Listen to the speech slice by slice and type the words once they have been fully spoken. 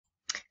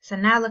So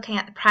now looking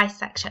at the price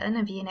section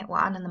of Unit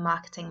 1 and the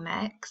marketing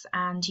mix,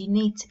 and you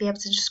need to be able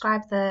to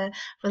describe the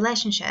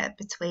relationship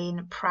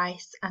between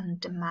price and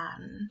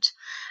demand.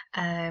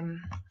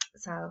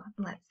 So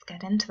let's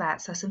get into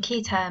that. So some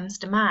key terms: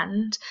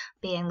 demand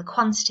being the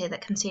quantity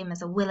that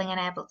consumers are willing and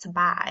able to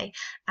buy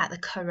at the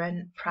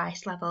current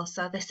price level.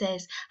 So this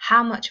is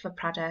how much of a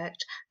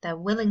product they're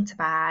willing to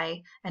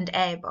buy and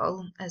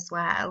able as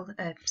well,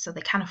 so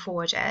they can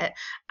afford it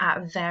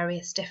at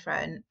various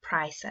different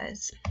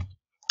prices.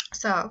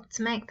 So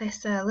to make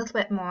this a little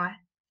bit more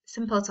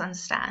simple to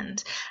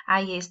understand, I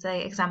use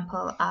the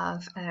example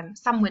of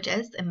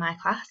sandwiches in my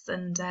class,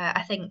 and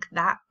I think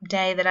that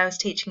day that I was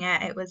teaching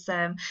it, it was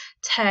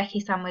turkey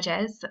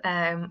sandwiches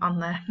on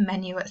the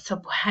menu at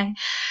Subway.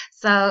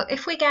 So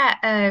if we get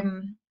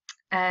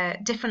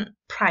different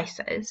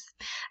prices,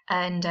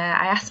 and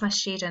I asked my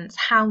students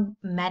how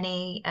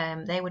many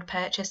they would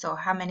purchase, or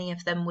how many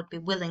of them would be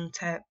willing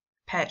to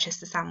purchase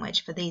the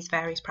sandwich for these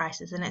various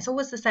prices, and it's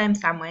always the same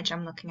sandwich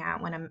I'm looking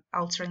at when I'm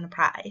altering the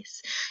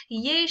price.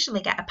 You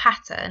usually get a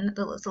pattern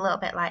that looks a little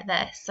bit like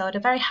this. So at a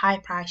very high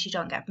price, you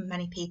don't get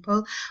many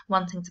people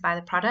wanting to buy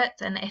the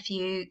product, and if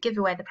you give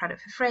away the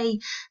product for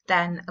free,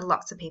 then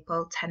lots of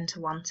people tend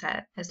to want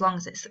it, as long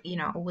as it's, you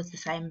know, always the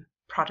same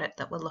product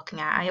that we're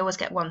looking at. I always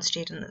get one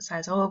student that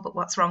says, "Oh, but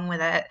what's wrong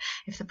with it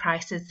if the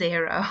price is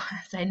zero?" I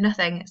say,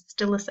 nothing, it's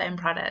still the same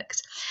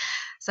product.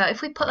 So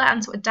if we put that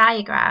onto a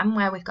diagram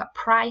where we've got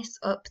price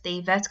up the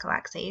vertical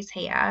axis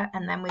here,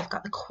 and then we've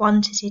got the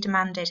quantity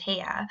demanded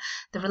here,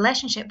 the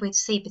relationship we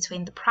see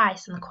between the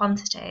price and the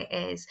quantity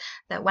is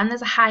that when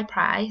there's a high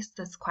price,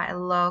 there's quite a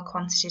low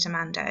quantity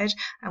demanded,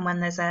 and when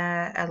there's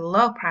a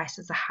low price,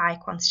 there's a high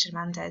quantity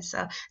demanded.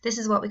 So this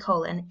is what we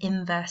call an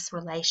inverse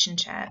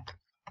relationship.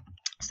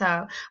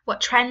 So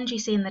what trend you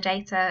see in the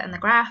data and the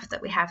graph,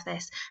 that we have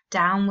this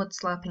downward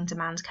sloping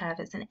demand curve.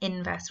 It's an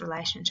inverse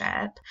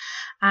relationship.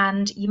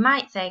 And you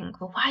might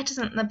think, well, why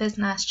doesn't the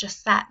business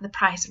just set the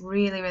price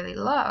really, really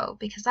low?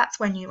 Because that's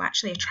when you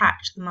actually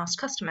attract the most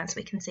customers.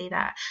 We can see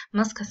that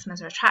most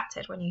customers are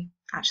attracted when you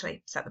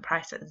actually set the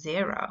price at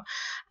zero.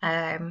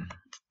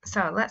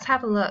 So let's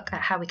have a look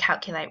at how we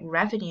calculate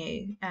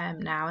revenue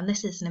now, and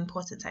this is an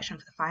important section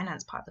for the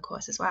finance part of the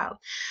course as well.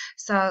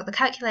 So the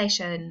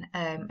calculation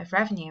of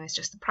revenue is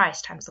just the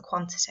price times the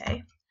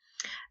quantity.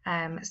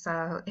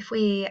 So if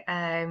we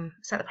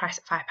set the price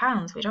at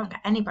 £5, we don't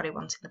get anybody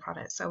wanting the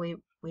product, so we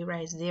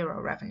raise zero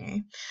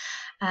revenue.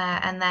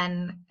 And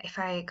then if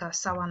I go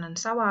so on and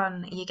so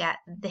on, you get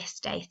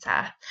this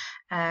data.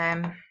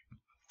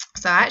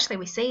 So actually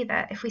we see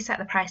that if we set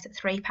the price at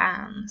 £3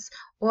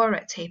 or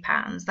at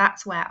 £2,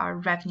 that's where our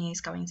revenue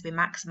is going to be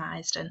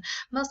maximised, and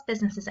most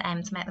businesses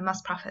aim to make the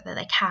most profit that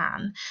they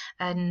can,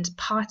 and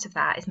part of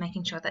that is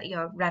making sure that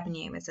your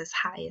revenue is as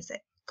high as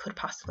it could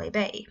possibly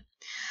be.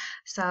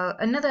 So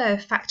another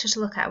factor to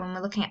look at when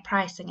we're looking at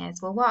pricing is,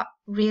 well, what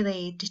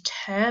really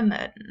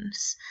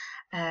determines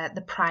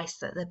the price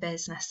that the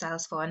business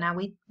sells for? Now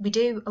we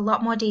do a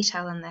lot more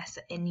detail on this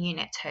in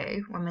Unit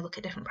 2 when we look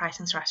at different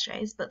pricing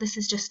strategies, but this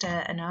is just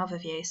an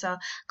overview. So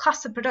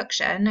costs of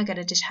production are going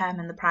to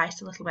determine the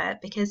price a little bit,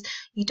 because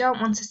you don't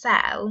want to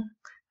sell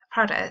a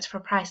product for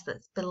a price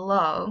that's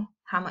below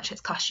how much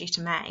it's cost you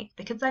to make,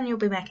 because then you'll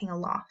be making a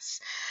loss.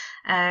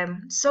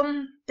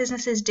 Some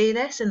businesses do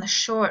this in the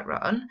short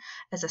run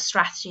as a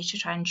strategy to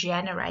try and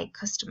generate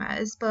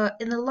customers, but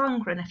in the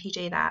long run, if you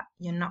do that,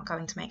 you're not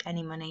going to make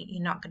any money.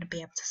 You're not going to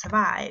be able to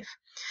survive.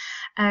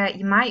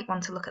 You might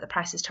want to look at the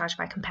prices charged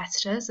by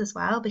competitors as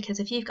well, because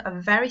if you've got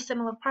a very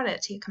similar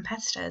product to your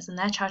competitors and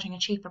they're charging a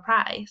cheaper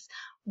price,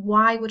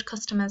 why would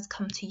customers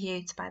come to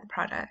you to buy the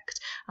product?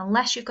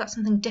 Unless you've got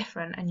something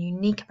different and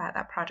unique about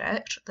that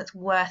product that's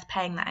worth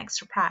paying that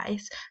extra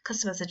price,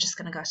 customers are just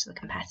going to go to the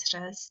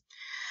competitors.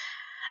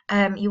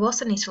 You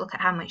also need to look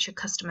at how much your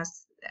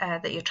customers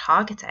that you're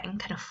targeting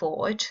can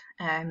afford,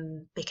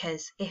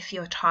 because if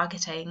you're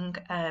targeting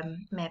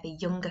maybe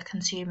younger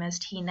consumers,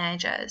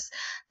 teenagers,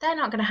 they're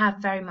not going to have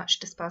very much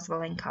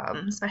disposable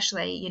income,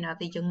 especially, you know,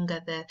 the younger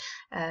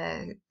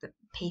the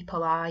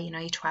people are, you know,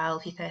 your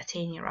 12, your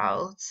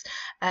 13-year-olds.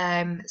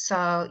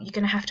 So you're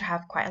going to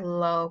have quite a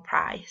low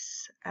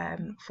price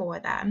for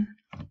them.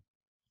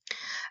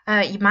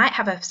 You might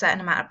have a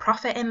certain amount of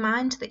profit in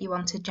mind that you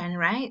want to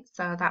generate,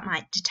 so that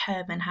might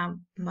determine how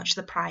much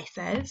the price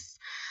is.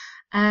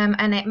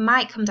 And it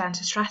might come down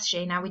to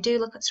strategy. Now we do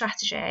look at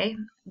strategy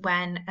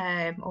when,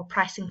 or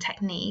pricing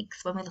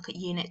techniques, when we look at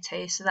Unit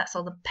 2. So that's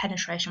all the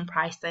penetration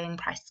pricing,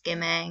 price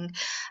skimming,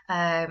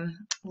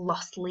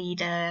 loss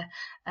leader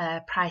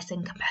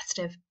pricing,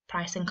 competitive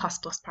pricing,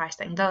 cost plus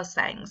pricing, those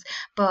things.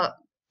 But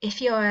if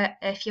you're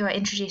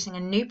introducing a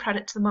new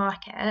product to the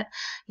market,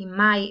 you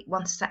might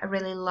want to set a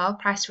really low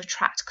price to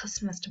attract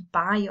customers to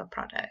buy your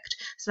product.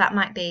 So that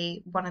might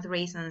be one of the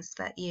reasons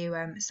that you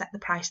set the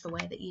price the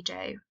way that you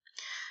do.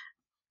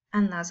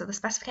 And those are the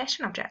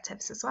specification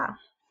objectives as well.